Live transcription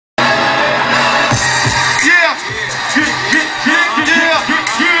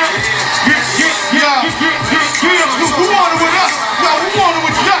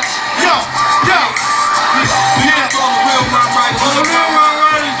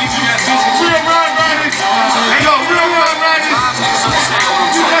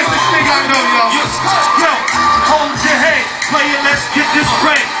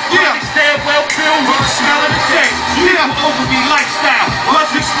over me lifestyle was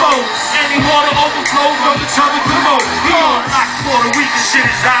exposed. Any water overflow from the tub to the moat. We on lock for the week, the shit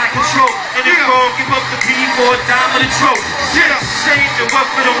is out of control. And if wrong, give up the P for a dime of the trope. Yeah, same the what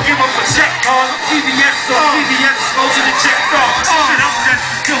we don't give up a check card. CVS or CVS goes to the check card. Shit, I'm just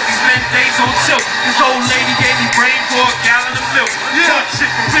still these men days on tilt. This old lady gave me brain for a gallon of milk. Talk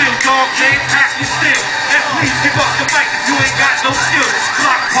shit for real, dog, can't pass me still. And please give up the mic if you ain't got no skills.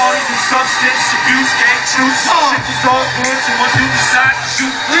 Block parties and substance abuse, gang truth. Shit was all good, so once you decide to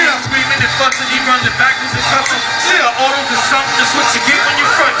shoot, screaming and fussing, he running backwards and cussing. Autos or something, that's what you get when you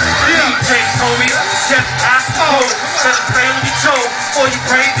front. DJ told me, just I suppose, better stay on your toe, or you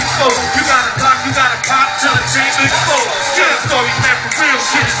crazy slow. You gotta block, you gotta pop till the chamber explodes. Stories, man, for real,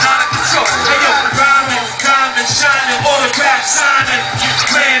 shit is out of control. Hey yo, rhyming, diamond shining, autograph signing.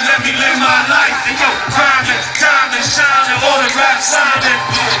 Man, let me live my life. Hey yo, rhyming, diamond shining, autograph signing.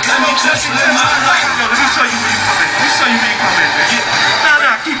 Let me just live my life. Yo, let me show you where you come in. Let me show you where you come in, man.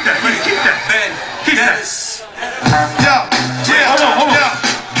 Nah, keep that, man. Keep that, man. Keep that. Hold on.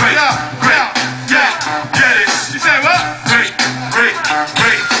 Get it. You say what? Great.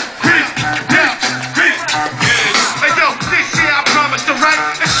 Hey yo, this year I promise to write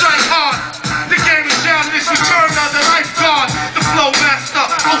and strike hard. The game is down, this return of the lifeguard. The flow master,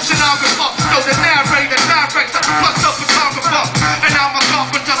 oceanographer, so the narrator, director, plus up a photographer. And I'm a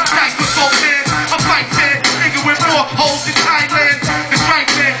carpenter, dice with both hands. A fight fan, nigga with more holes in Thailand. It's right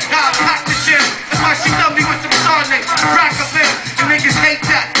man, now I pack the shit. That's why she done me with some Sarnay. Rack of it, and niggas hate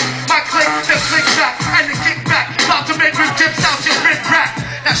that. My click, the flick back, and the kick back. About to make rip tips out your rip rack.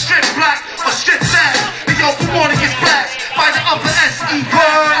 Now strip black or strip sass. And yo, who wanna get splashed by the upper S.E.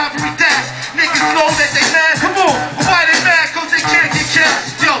 Ivory dash. Niggas know that they mad. Come on, why they mad? Cause they can't get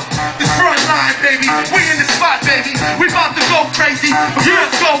cash. Yo, this front line, baby. We in the spot, baby. We about to go crazy.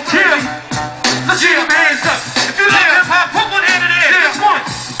 Let's go crazy. Let's get your hands up. If you love hip-hop, put one hand in the air. Just one.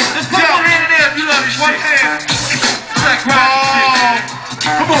 Just put one hand in the air if you love this shit. One hand. Black round shit, man.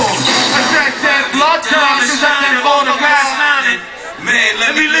 Come on. I said that blood clot is at that autograph signing. Man,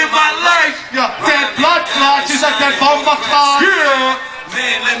 let me live my life. Yeah, that blood clot is at that bomber clot. Yeah.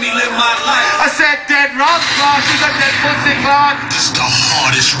 Man, let me live my life. I said that rock clot is at that pussy clot. This is the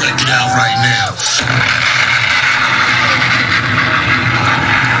hardest record out right now.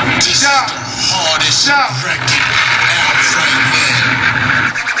 This is the hardest record out right now.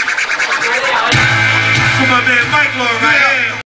 For my man Mike, right?